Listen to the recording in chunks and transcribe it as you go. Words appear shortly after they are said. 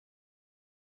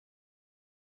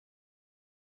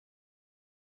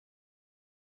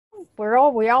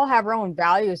we all have our own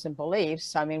values and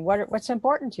beliefs. I mean, what's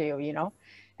important to you, you know?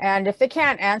 And if they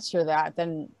can't answer that,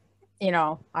 then, you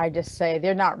know, I just say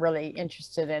they're not really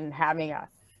interested in having a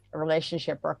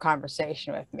relationship or a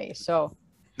conversation with me. So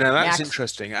Now that's next,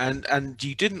 interesting, and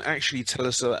you didn't actually tell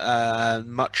us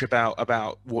much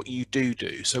about what you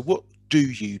do. So what do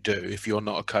you do if you're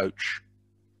not a coach?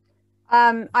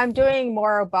 I'm doing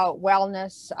more about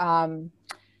wellness,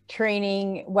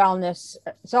 training, wellness.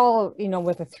 It's all, you know,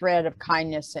 with a thread of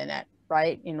kindness in it,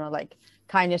 right? You know, like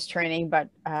kindness training, but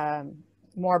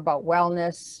more about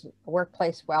wellness,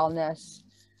 workplace wellness,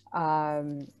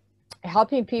 um,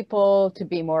 helping people to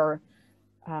be more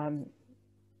um,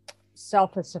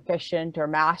 self-sufficient or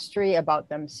mastery about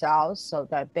themselves so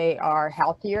that they are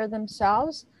healthier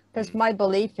themselves. Because Mm. my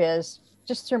belief is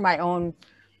just through my own,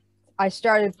 I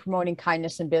started promoting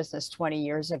kindness in business 20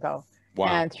 years ago. Wow,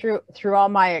 And through all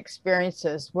my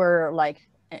experiences, we're like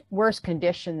worse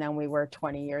condition than we were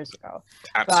 20 years ago.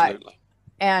 But absolutely.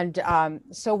 and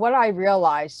so what I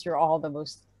realized through all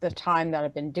the time that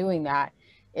I've been doing that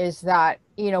is that,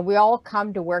 you know, we all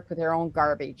come to work with our own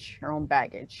garbage, our own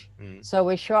baggage. Mm. So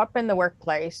we show up in the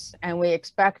workplace and we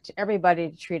expect everybody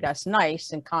to treat us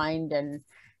nice and kind and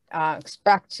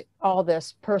expect all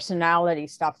this personality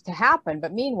stuff to happen.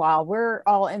 But meanwhile, we're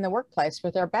all in the workplace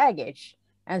with our baggage.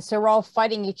 And so we're all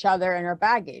fighting each other in our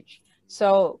baggage.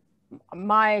 So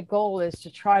my goal is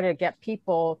to try to get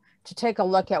people to take a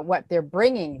look at what they're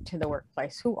bringing to the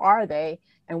workplace. Who are they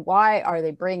and why are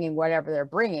they bringing whatever they're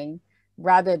bringing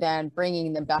rather than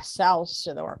bringing the best selves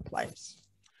to the workplace?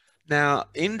 Now,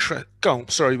 go on.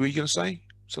 Sorry, were you going to say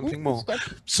something That's more? good.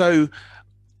 So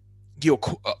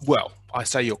well, I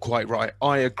say you're quite right.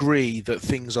 I agree that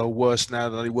things are worse now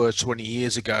than they were 20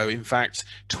 years ago. In fact,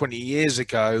 20 years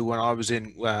ago, when I was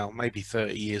in, well, maybe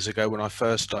 30 years ago, when I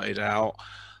first started out,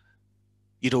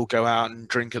 you'd all go out and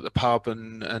drink at the pub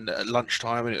and at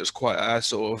lunchtime, and it was quite a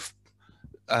sort of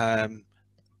um,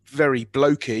 very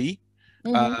blokey,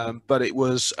 Mm-hmm. but it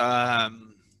was a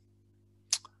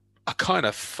kind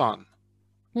of fun.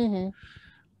 Mm-hmm.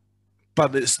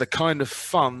 But it's the kind of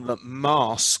fun that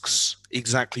masks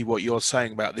exactly what you're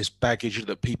saying about this baggage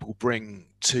that people bring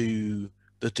to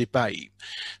the debate.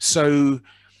 So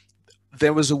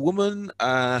there was a woman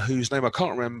whose name I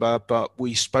can't remember, but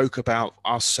we spoke about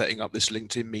us setting up this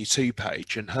LinkedIn Me Too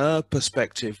page, and her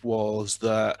perspective was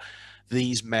that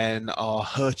these men are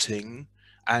hurting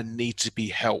and need to be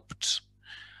helped.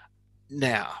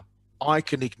 Now, I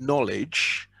can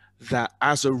acknowledge that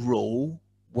as a rule,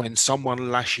 when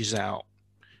someone lashes out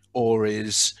or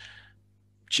is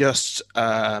just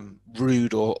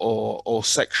rude or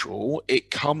sexual, it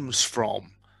comes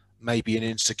from maybe an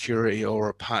insecurity or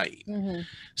a pain. Mm-hmm.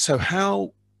 So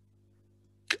how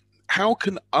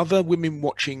can other women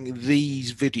watching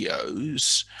these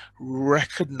videos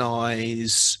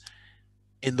recognize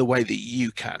in the way that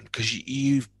you can? Because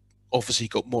you've obviously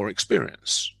got more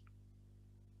experience.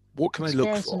 What can they look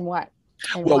Experience for? in what?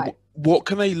 In what? Well, what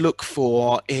can they look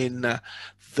for in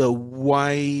the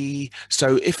way?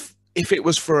 So if it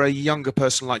was for a younger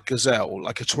person like Gazelle,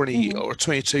 like a 20 Mm-hmm. or a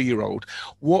 22-year-old,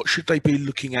 what should they be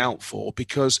looking out for?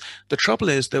 Because the trouble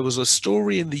is, there was a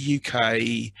story in the UK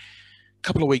a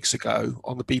couple of weeks ago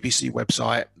on the BBC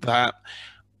website that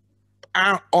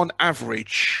on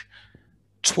average,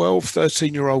 12,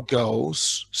 13-year-old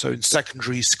girls, so in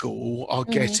secondary school, are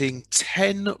Mm-hmm. getting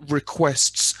 10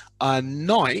 requests a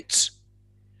night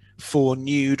for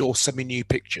nude or semi-nude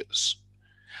pictures.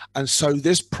 And so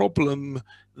this problem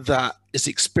that is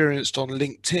experienced on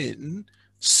LinkedIn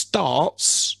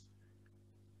starts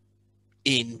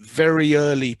in very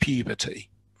early puberty.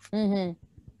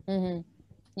 Mm-hmm. Mm-hmm.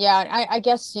 Yeah, I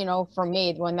guess, you know, for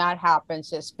me, when that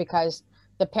happens, it's because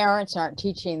the parents aren't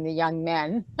teaching the young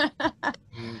men,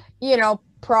 Mm. you know,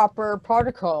 proper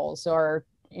protocols or,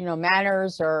 you know,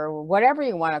 manners or whatever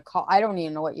you want to call. I don't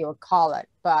even know what you would call it,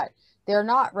 but they're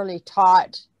not really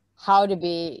taught how to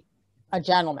be a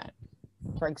gentleman,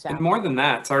 for And more example. than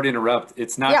that, sorry to interrupt,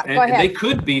 it's not, Yeah, go and they ahead.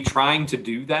 could be trying to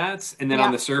do that, and then on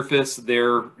Yeah, the surface,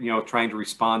 they're, trying to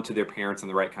respond to their parents in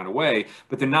the right kind of way,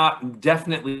 but they're not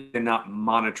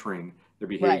monitoring their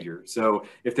right. behavior. So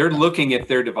if they're Yeah, looking at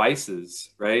their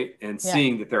devices, right, and yeah,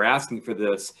 seeing that they're asking for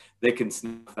this, they can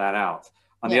snuff that out.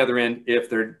 On the yeah, other end, if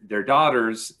their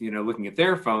daughters, looking at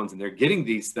their phones and they're getting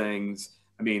these things,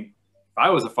 I mean, if I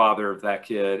was a father of that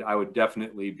kid, I would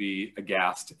definitely be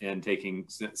aghast and taking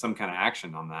some kind of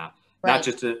action on that. Not right,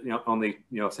 just to only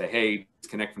say, hey,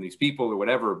 disconnect from these people or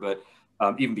whatever, but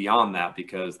even beyond that,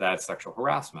 because that's sexual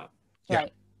harassment. Yeah,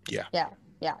 right. yeah. Yeah,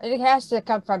 yeah. It has to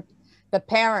come from the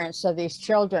parents of these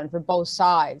children for both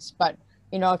sides. But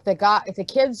You know, if the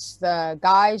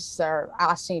guys are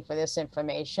asking for this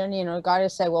information, you know, got to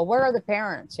say, well, where are the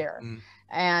parents here?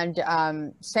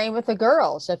 And same with the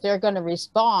girls. If they're going to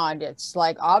respond, it's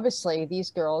like, obviously these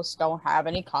girls don't have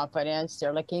any confidence.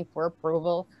 They're looking for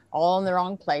approval all in the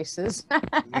wrong places.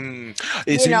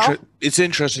 It's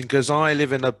interesting because I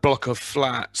live in a block of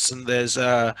flats, and there's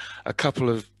a couple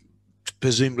of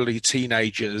presumably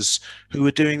teenagers who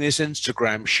are doing this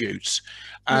Instagram shoots,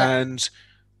 and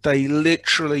they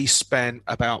literally spent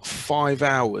about 5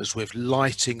 hours with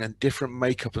lighting and different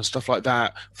makeup and stuff like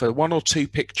that for 1 or 2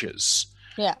 pictures.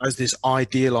 As this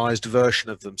idealized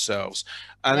version of themselves,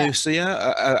 and you see,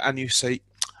 and you say,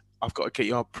 "I've got to get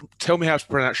you on. Tell me how to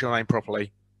pronounce your name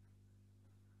properly."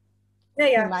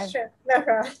 Sure, no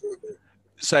problem.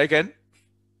 Say again.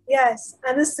 Yes,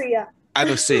 Anasia.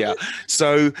 Anasia.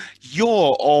 So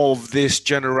you're of this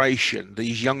generation,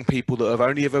 these young people that have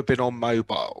only ever been on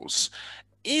mobiles.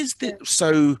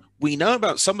 So we know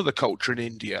about some of the culture in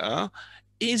India.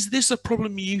 Is this a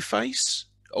problem you face?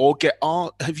 Or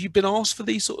have you been asked for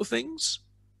these sort of things?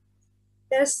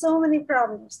 There's so many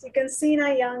problems. You can see in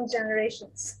our young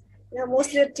generations, you know,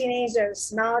 mostly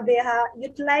teenagers. Now they are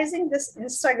utilizing this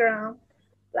Instagram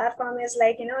platform is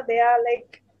like, you know, they are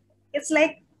like, it's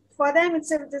like, for them,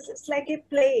 it's like a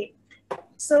play.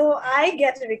 So I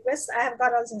get a request. I have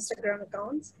got all these Instagram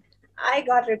accounts. I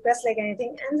got requests like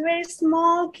anything. And very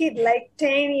small kid, like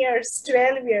 10 years,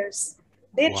 12 years,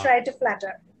 they try to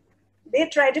flatter. They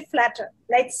try to flatter,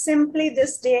 like simply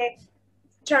this day,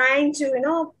 trying to, you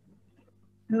know,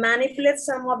 manipulate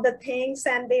some of the things,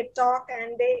 and they talk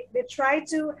and they try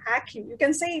to hack you. You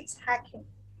can say it's hacking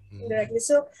indirectly.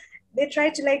 So they try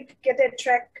to like get a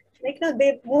track, like, you know,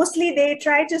 they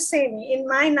try to say me in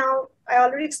my, now I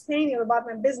already explained you about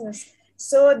my business.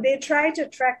 So they try to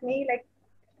track me like,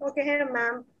 okay, here,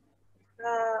 ma'am,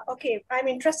 okay, I'm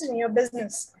interested in your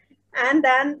business. And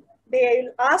then they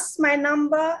ask my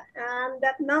number, and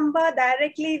that number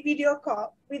directly video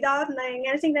call without knowing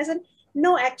anything. They said,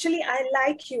 no, actually, I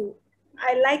like you.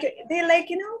 I like it. They like,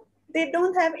 you know, they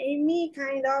don't have any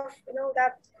kind of, you know,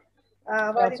 that,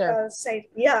 what you call, say,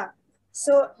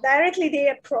 So directly they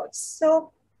approach.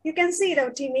 So you can see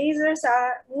that teenagers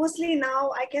are mostly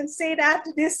now, I can say that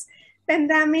this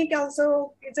pandemic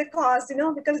also is a cause, you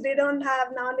know, because they don't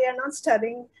have, now they are not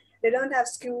studying. They don't have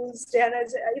schools.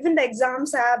 Even the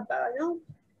exams have, you know,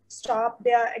 stopped.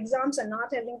 Their exams are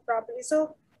not held properly.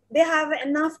 So they have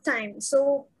enough time.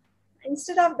 So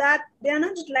instead of that, they are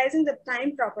not utilizing the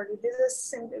time properly. This is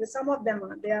simply, some of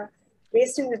them they are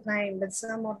wasting the time, but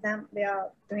some of them, they are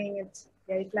doing it.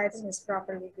 They are utilizing this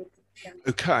properly.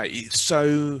 Okay,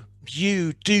 so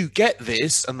you do get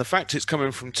this, and the fact it's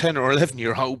coming from 10 or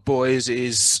 11-year-old boys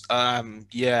is,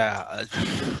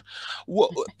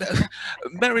 What,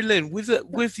 Mary Lynn,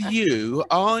 with you,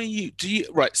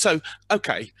 right? So,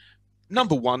 okay,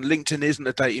 number one, LinkedIn isn't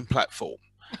a dating platform,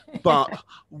 but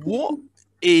what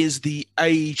is the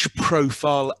age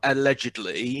profile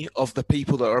allegedly of the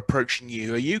people that are approaching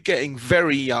you? Are you getting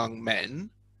very young men?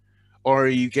 Or are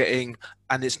you getting,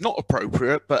 and it's not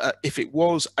appropriate, but if it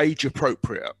was age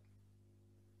appropriate?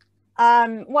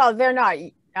 Well, they're not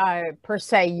per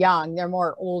se young. They're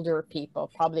more older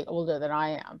people, probably older than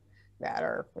I am, that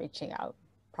are reaching out,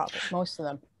 probably most of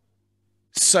them.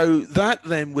 So that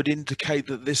then would indicate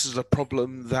that this is a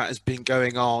problem that has been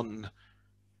going on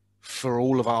for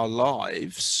all of our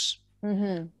lives.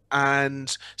 Mm-hmm.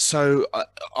 And so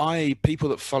people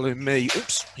that follow me,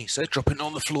 oops, he said, dropping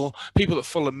on the floor. People that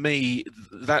follow me,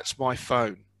 that's my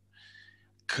phone,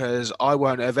 because I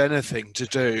won't have anything to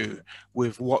do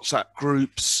with WhatsApp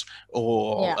groups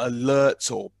or alerts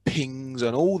or pings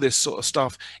and all this sort of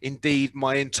stuff. Indeed,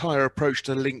 my entire approach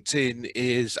to LinkedIn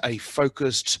is a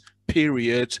focused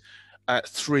period at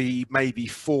 3, maybe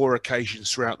 4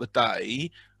 occasions throughout the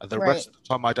day. And the rest of the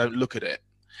time, I don't look at it.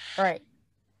 Right.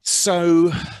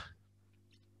 So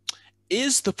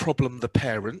is the problem the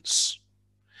parents?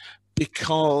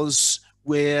 Because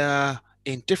we're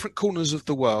in different corners of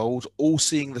the world, all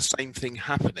seeing the same thing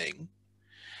happening?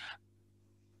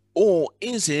 Or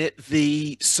is it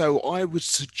so I would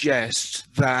suggest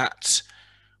that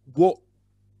what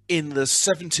in the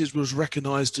 70s was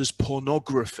recognized as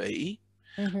pornography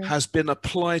has been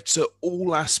applied to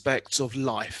all aspects of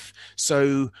life.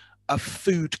 So a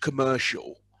food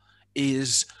commercial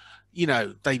is, you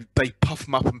know, they puff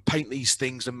them up and paint these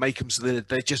things and make them so that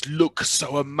they just look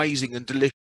so amazing and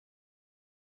delicious.